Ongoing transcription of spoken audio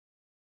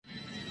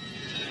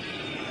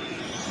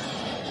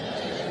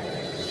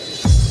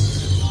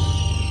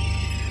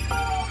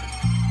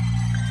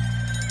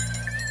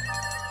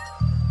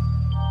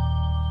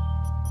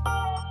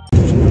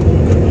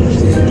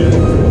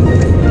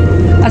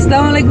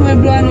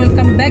Assalamualaikum everyone,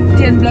 welcome back to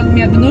TAND vlog. Me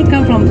Abdul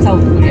come from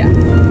South Korea.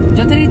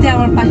 যথারীতি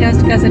আমার পাশে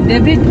আজকে আছে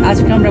ডেভিড।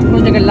 আজকে আমরা কোনো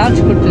জায়গায় লাঞ্চ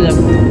করতে যাব।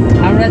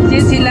 আমরা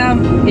চেয়েছিলাম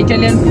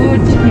ইটালিয়ান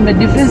ফুড কিংবা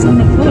ডিফারেন্ট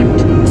কোনো ফুড,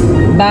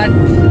 বাট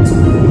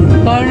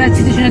করোনা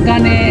সিচুয়েশনের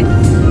কারণে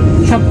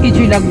সব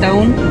কিছুই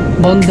লকডাউন,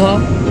 বন্ধ,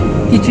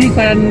 কিছুই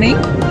করার নেই।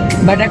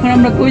 বাট এখন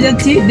আমরা কই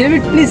যাচ্ছি?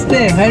 David please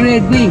say where we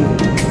are going?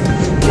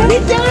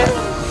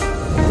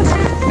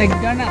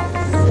 McDonald's.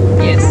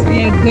 Yes, we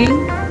are going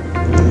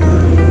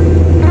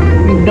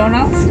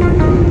McDonald's.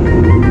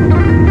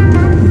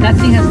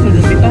 Nothing has to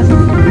do because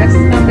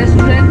maximum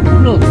restaurant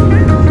closed.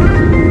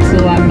 So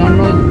I'm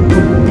not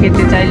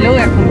খেতে চাইলেও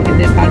এখন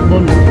খেতে পারবো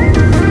না।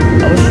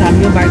 অবশ্য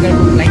আমিও বার্গার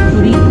খুব লাইক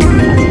করি।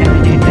 আজকে আমি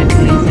এটা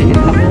সাইডে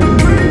খাবো,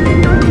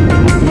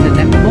 আপনাদের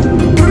দেখাবো।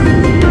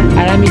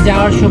 আর আমি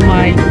যাওয়ার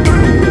সময়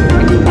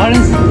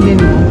অরেঞ্জ কিনে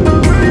নেব,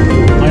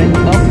 অরেঞ্জ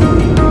টপ।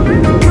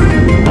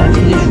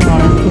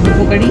 অরেঞ্জ খুব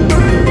উপকারী।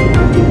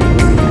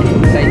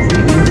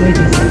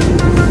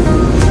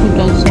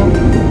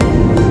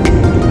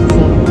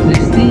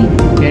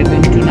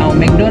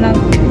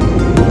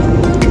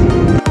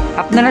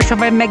 আপনারা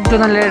সবাই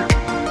ম্যাকডোনাল্ডের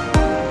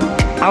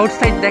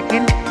আউটসাইড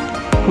দেখেন,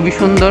 খুবই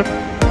সুন্দর।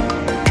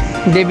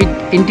 ডেভিড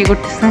এন্ট্রি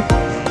করতেছে,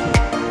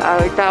 আর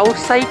এটা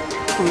আউটসাইড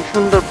খুবই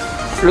সুন্দর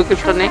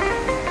লোকেশনে।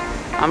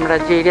 আমরা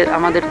যে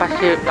আমাদের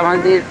পাশে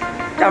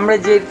আমরা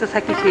যে এরিয়াতে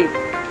থাকি সেই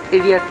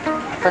এরিয়ার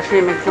পাশে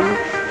ম্যাকডোনাল্ড।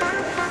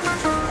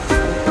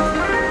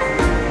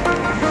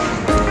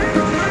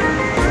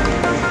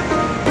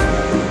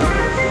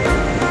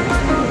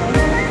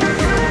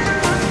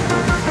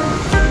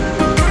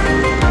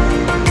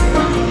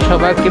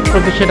 সবাইকে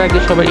প্রবেশের আগে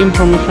সবাই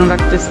ইনফরমেশন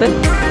রাখতেছে,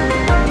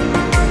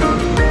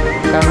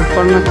 কারণ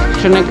করোনা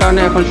সিচুয়েশনের কারণে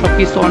এখন সব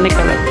কিছু অনেক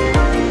আলাদা।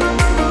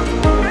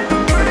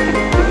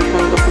 খুবই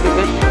সুন্দর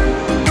পরিবেশ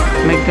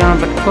ম্যাকডোনাল্ড,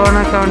 বাট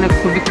করোনার কারণে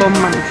খুবই কম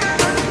মানুষ।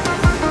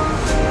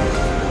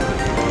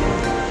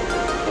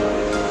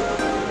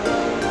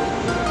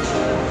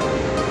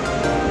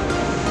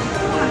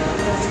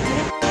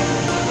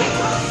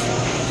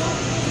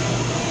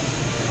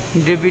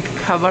 ডেভিড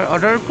খাবার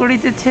অর্ডার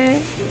করিতেছে।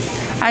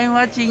 I am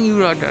watching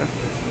your order.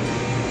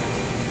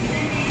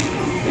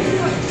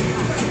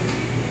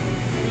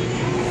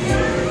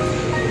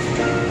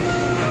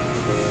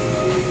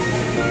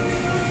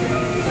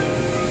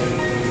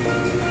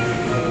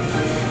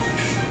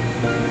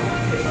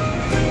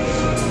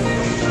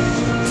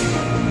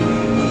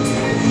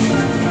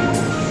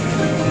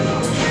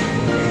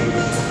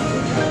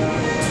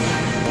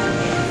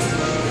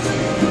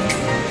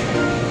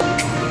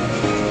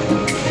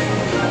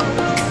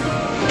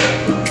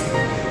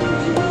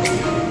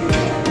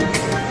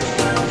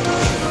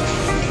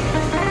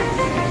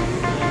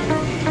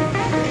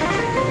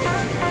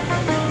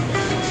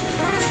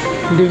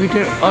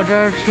 ডেভিডের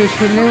order শেষ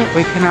হলে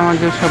ওইখানে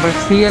আমাদের সবার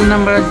সিরিয়াল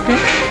নাম্বার আসবে,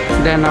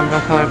 দেন আমরা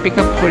খাবার পিক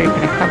আপ করে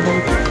এখানে খাবো।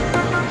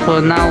 So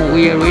now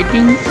we are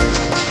waiting.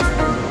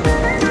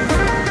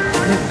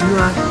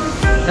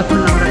 এখন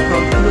আমরা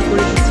খাওয়া শুরু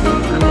করে দিচ্ছি।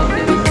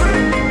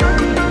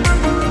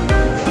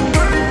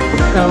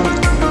 কারণ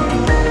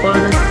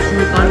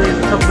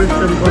সব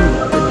রেস্টুরেন্ট বন্ধ,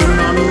 এর জন্য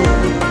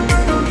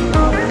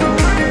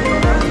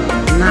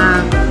না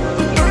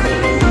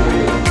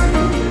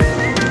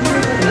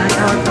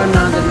খাওয়ার পর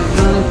না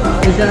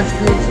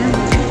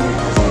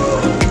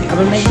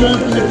আবার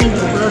ম্যাকডোনাল্ড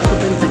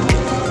ওপেন থাকে,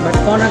 বাট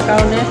করোনার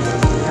কারণে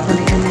এখন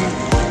এখানে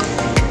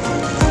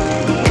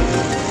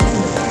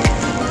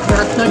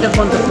রাত 9টা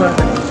পর্যন্ত করা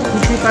থাকে।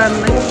 কিছুই করার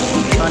নাই,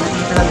 কারণ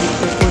এখন তারা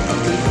বিশ্বের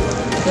পরিস্থিতি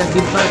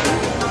বিপদ।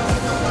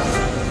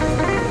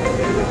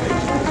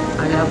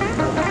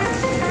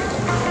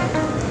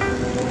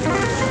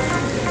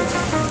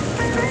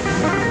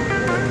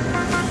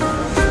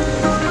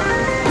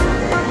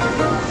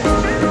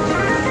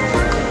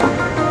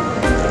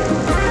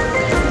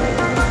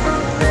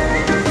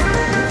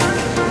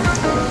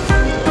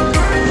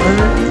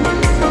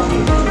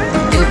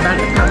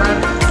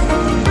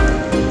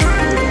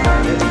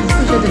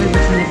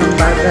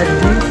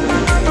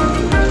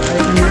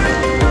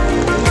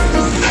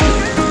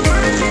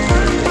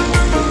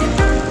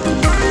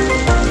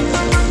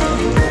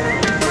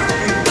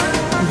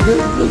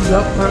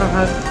 ব্লগ করা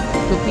হয়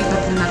তো কী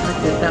খাচ্ছে না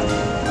খাচ্ছে এটা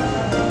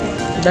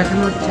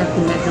দেখানো হচ্ছে।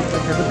 এখন একদম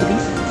চেষ্টা করি।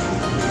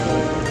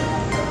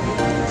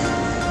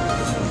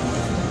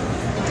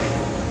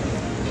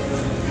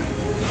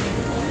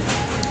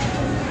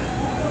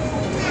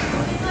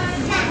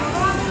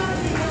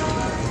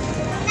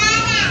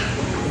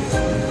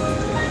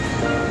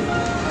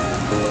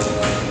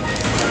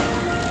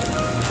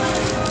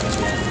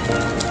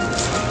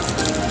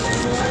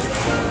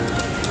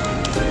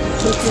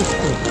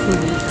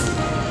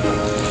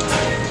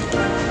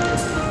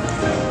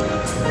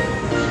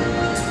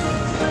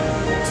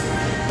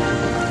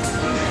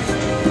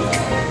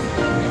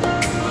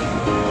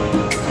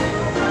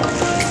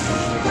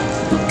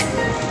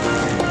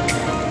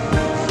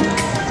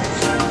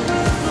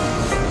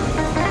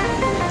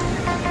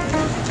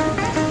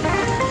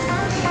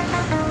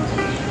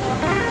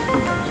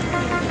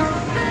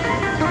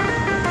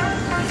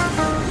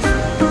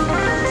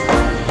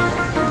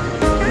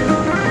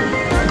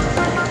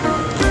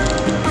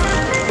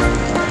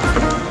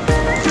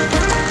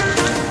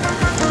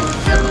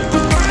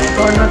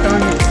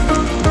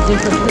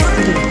 যেসব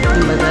স্টুডেন্ট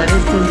কিংবা যারা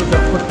রেস্টুরেন্টে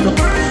জব করতো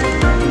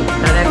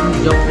তারা এখন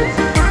জব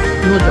করছে,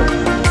 no job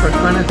for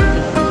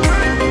financial.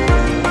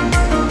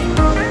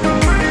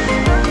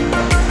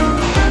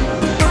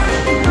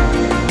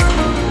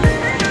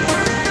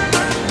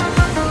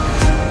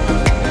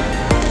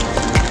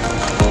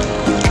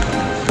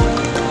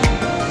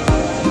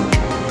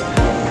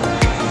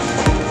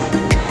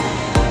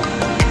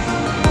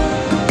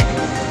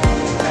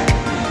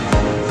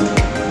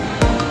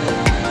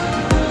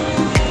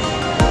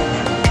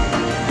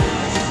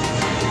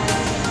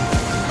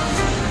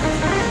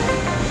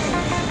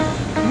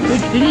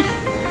 Finish.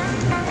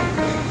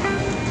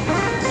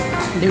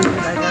 David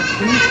burger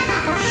finish.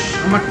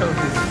 Tomato.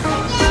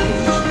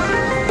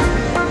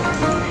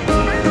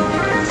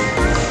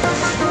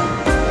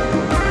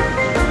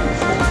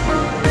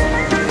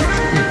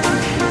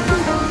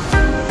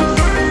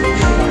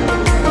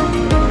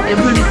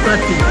 Everyone is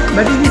thirsty,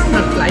 but it is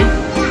not light.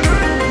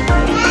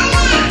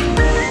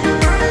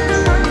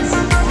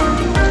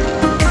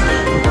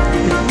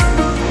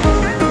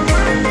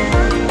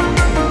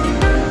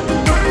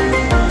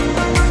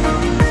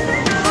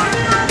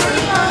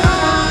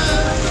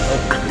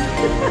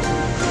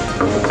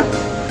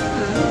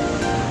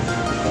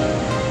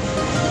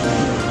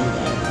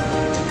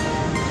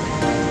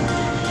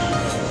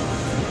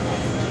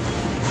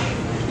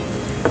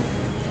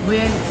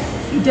 When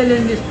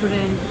Italian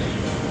restaurant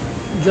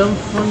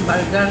Johnson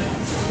Burger,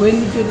 when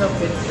did you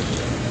love it?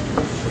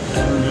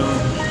 I don't know.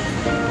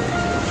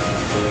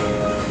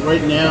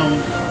 Right now,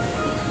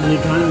 the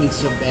economy is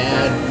so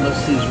bad, most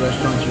of these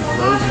restaurants are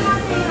closing.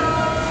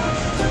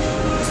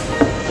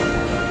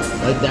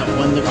 Like that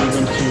one that we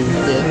went to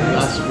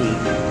last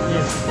week.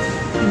 Yes.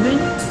 You mean?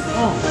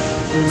 Oh.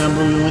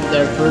 Remember we went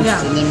there first,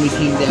 Yeah. and then we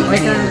came down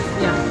here.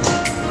 Yeah.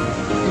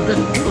 It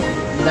was good.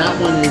 That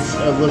one is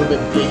a little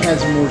bit, it has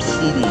more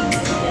seating.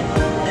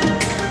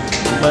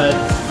 But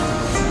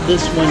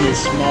this one is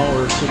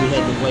smaller, so we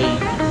had to wait.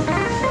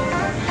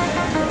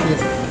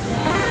 Yes.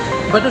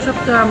 গত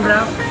সপ্তাহে আমরা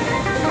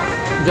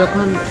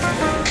যখন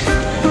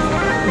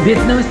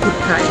Vietnamese food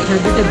খাই, এখানে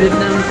দুটো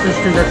Vietnamese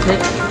restaurant আছে,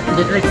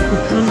 যেটা একটু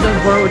খুব সুন্দর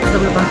বড়, ওইটা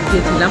আমরা বাস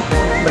দিয়েছিলাম,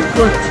 বাট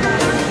ক্লোজ ছিল।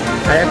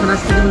 আর এখন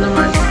আজকে যেমন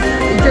আমার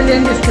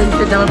ইটালিয়ান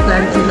রেস্টুরেন্টে যাওয়ার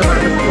প্ল্যান ছিল,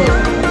 বাট ক্লোজ।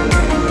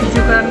 কিছু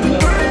কারণে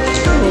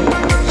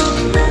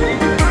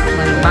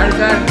মানে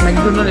বার্গার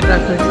ম্যাকডোনাল্ড এটা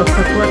আসলে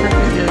সবসময় খোলা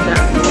থাকে, যেটা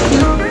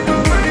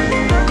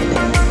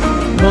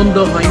বন্ধ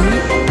হয়নি,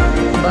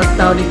 বাট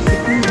তাহলে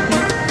সিকিউরিটি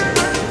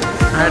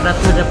আর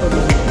রাত্রে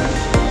প্রবলেম।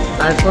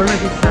 আর করোনা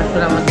ক্ষেত্রে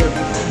আসলে আমাদের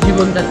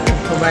জীবনযাত্রা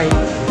সবাই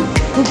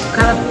খুব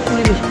খারাপ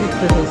পরিবেশ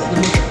করতে হয়েছিল।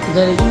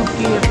 যারা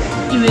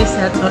ইউএস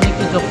আছে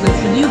অনেকে জব করে,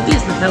 শুধু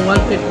ইউপিএস না, তার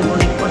ওয়ার্ল্ড পেট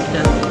অনেক কষ্ট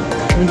আছে।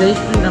 যে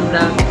স্টুডেন্ট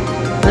আমরা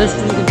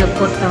রেস্টুরেন্টে জব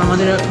করতাম,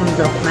 আমাদের এখন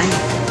জব নাই,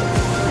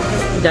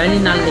 জানি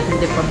না লেখেন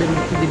যে কবে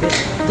মুক্তি দিবে।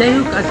 যাই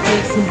হোক, আজকে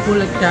সিম্পল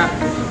একটা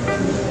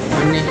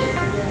মানে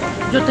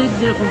যতই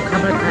যেরকম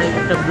খাবার খাই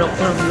একটা ব্লগ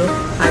করা হলো।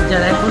 আর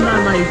যারা এখনও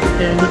আমার ইউটিউব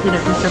চ্যানেল নতুন,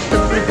 এখন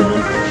সাবস্ক্রাইব করে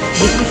ফেলুন,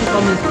 বেশি বেশি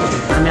কমেন্টস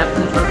করুন, আমি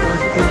আপনাদের সব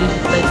কমেন্টস করি,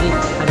 রিপ্লাই দিই।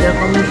 আর যারা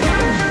কমেন্টস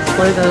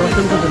করে তাদের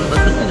অসংখ্য ধন্যবাদ,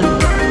 সত্যি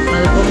ধন্যবাদ।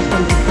 আমাদের কমেন্টস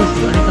আমি খুশি,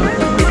 অনেক আমি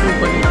শুরু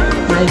করি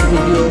নাইস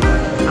ভিডিও,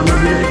 আমার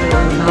ভিডিওটা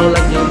ভালো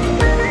লাগে।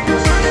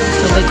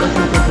 সবাইকে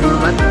অসংখ্য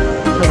ধন্যবাদ।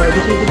 সবাই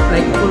বেশি বেশি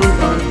লাইক করুন,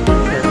 কমেন্ট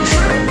করুন,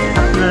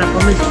 আপনারা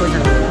কমেন্টস করে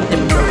জানাবেন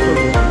আমি ব্লগ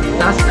করবো।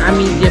 লাস্ট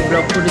আমি যে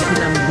ব্লগ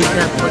করেছিলাম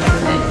ভিডিও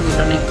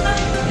অনেক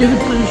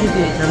ডেভিড পজিশন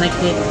দিয়েছে,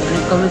 অনেকে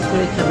অনেক কমেন্টস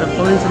করেছে, আমরা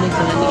কমেন্টস অনেক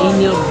জানান এই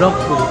নিয়েও ব্লগ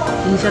করি,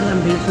 ইনশাল্লাহ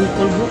আমি ভিডিও শুরু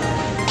করবো।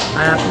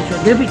 আর আপনি সব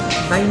ডেভিড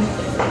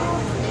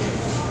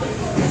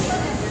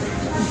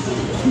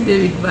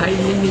ভাই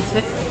নিয়ে নিচ্ছে।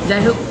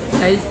 যাই হোক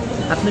গাইজ,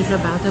 আপনি সব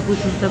ভালো থাকুন,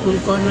 সুস্থ থাকুন,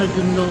 করোনার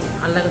জন্য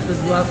আল্লাহর কাছে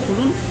দোয়া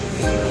করুন।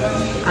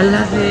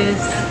 আল্লাহ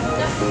হাফেজ।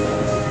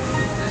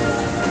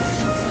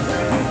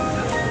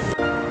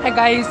 Hey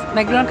guys,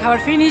 McDonald's খাবার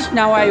finish.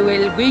 Now I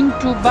will going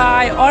to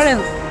by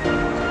orange.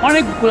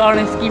 অনেকগুলো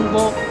অরেঞ্জ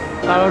কিনবো,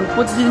 কারণ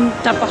প্রতিদিন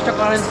 4-5টা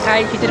অরেঞ্জ খাই,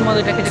 শীতের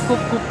মধ্যে এটা খেতে খুব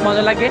খুব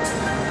মজা লাগে।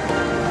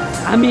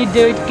 আমি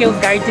ডেভিডকেও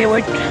গাড়িতে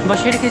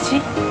বসে রেখেছি।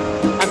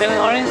 আমি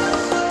অরেঞ্জ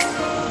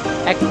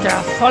একটা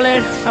ফলের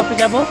শপে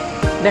যাবো,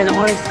 দেন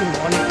অরেঞ্জ কিনবো,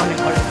 অনেক অনেক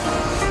অরেঞ্জ।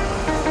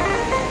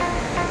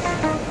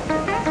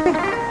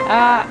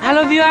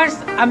 হ্যালো ভিউয়ার্স,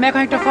 আমি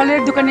এখন একটা ফলের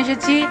দোকানে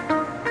এসেছি।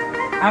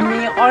 আমি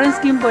অরেঞ্জ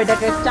কিনবো,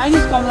 এটাকে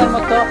চাইনিজ কমলার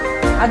মতো।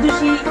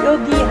 আদুষি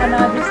যোগী হানা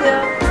দিছে,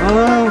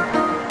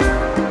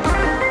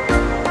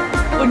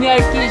 উনি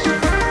আর কি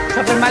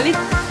শপের মালিক।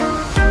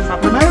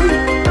 আপনাদের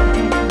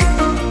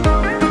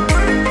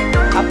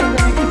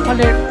আমি কি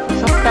ফলের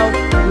শপটাও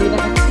ঘুরে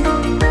দেখাচ্ছি।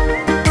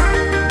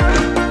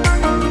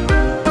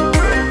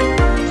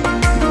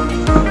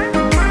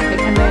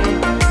 এখানে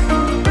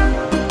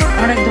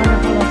অনেক ধরনের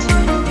ফল আছে,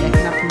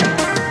 দেখেন আপনি,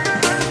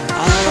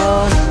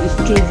 আনারস,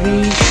 স্ট্রবেরি,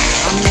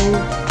 আঙুর,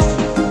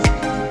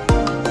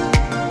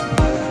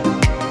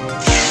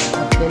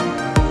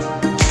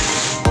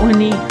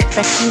 উনি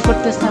প্যাকিং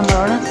করতেছে আমার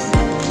অরেঞ্জ।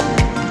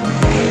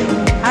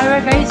 আর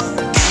গাইস,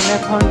 আমরা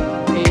এখন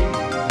এই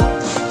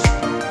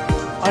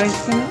অরেঞ্জ